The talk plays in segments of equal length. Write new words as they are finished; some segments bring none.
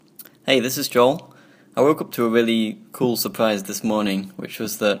Hey, this is Joel. I woke up to a really cool surprise this morning, which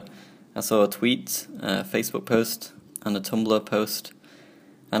was that I saw a tweet, a Facebook post, and a Tumblr post,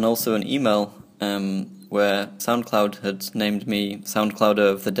 and also an email where SoundCloud had named me SoundClouder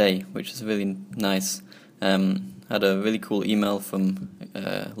of the Day, which is really nice. Had a really cool email from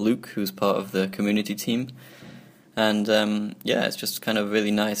Luke, who's part of the community team, and it's just kind of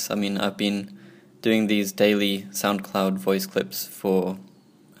really nice. I mean, I've been doing these daily SoundCloud voice clips for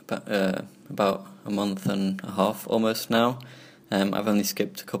about a month and a half almost now. I've only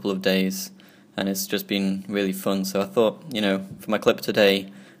skipped a couple of days, and it's just been really fun. So I thought, for my clip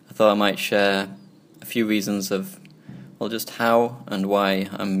today, I thought I might share a few reasons of, just how and why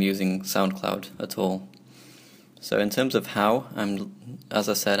I'm using SoundCloud at all. So in terms of how, as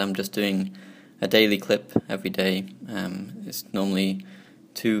I said, I'm just doing a daily clip every day. It's normally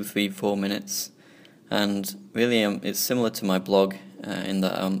 2, 3, 4 minutes, and really it's similar to my blog in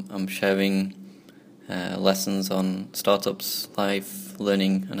that I'm sharing lessons on startups, life,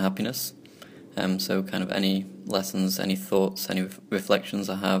 learning and happiness. So kind of any lessons, any thoughts, any reflections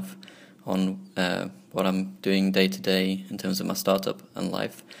I have on what I'm doing day to day in terms of my startup and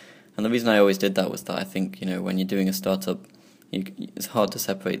life. And the reason I always did that was that I think, when you're doing a startup, it's hard to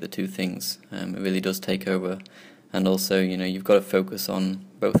separate the two things. It really does take over, and also, you've got to focus on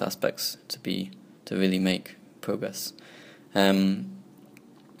both aspects to really make progress.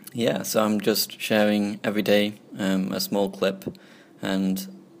 So I'm just sharing every day a small clip, and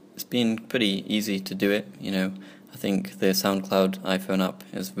it's been pretty easy to do it. I think the SoundCloud iPhone app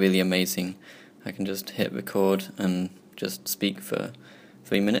is really amazing. I can just hit record and just speak for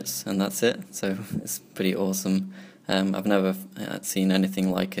 3 minutes, and that's it. So it's pretty awesome. I've never seen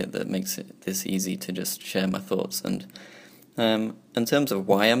anything like it that makes it this easy to just share my thoughts. And in terms of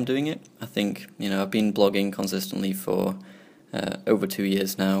why I'm doing it, I think, I've been blogging consistently for over 2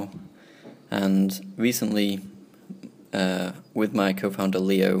 years now, and recently with my co-founder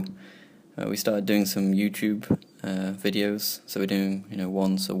Leo, we started doing some YouTube videos. So we're doing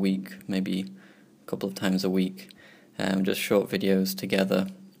once a week, maybe a couple of times a week, just short videos together,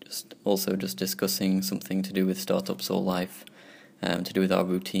 just discussing something to do with startups or life, to do with our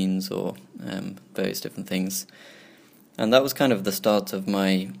routines or various different things. And that was kind of the start of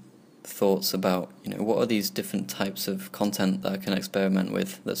my thoughts about, what are these different types of content that I can experiment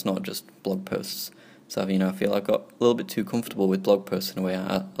with that's not just blog posts. So, I feel I got a little bit too comfortable with blog posts in a way.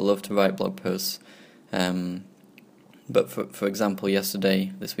 I love to write blog posts. But for example,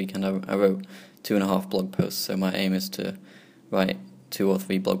 this weekend, I wrote 2.5 blog posts. So my aim is to write 2 or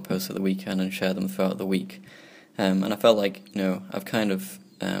 3 blog posts at the weekend and share them throughout the week. And I felt like, I've kind of,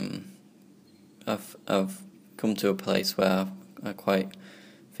 I've come to a place where I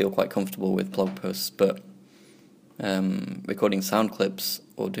feel quite comfortable with blog posts, but recording sound clips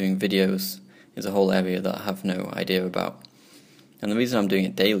or doing videos is a whole area that I have no idea about. And the reason I'm doing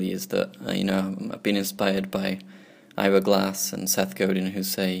it daily is that I've been inspired by Ira Glass and Seth Godin, who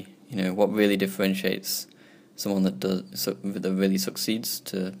say what really differentiates someone that really succeeds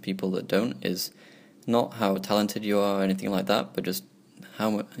to people that don't is not how talented you are or anything like that, but just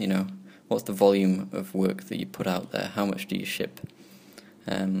how what's the volume of work that you put out there, how much do you ship.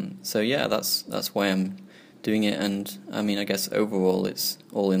 That's why I'm doing it. And I guess overall it's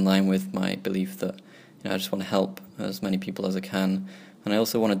all in line with my belief that I just want to help as many people as I can, and I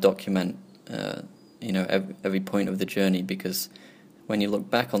also want to document every point of the journey, because when you look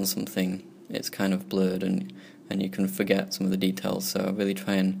back on something it's kind of blurred and you can forget some of the details. So I really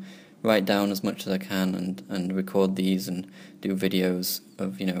try and write down as much as I can and record these and do videos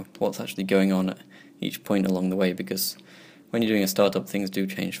of what's actually going on at each point along the way, because when you're doing a startup, things do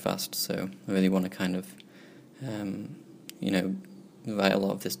change fast. So I really want to kind of write a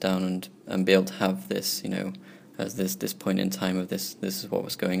lot of this down and be able to have this as this point in time of this is what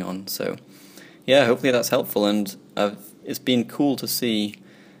was going on. So hopefully that's helpful. And it's been cool to see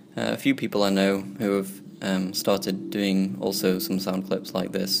a few people I know who have started doing also some sound clips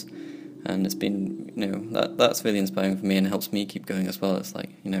like this, and it's been that's really inspiring for me and helps me keep going as well. It's like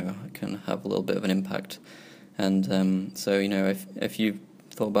I can have a little bit of an impact, and if you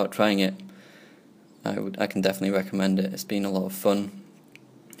thought about trying it, I can definitely recommend it. It's been a lot of fun,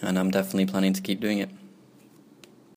 and I'm definitely planning to keep doing it.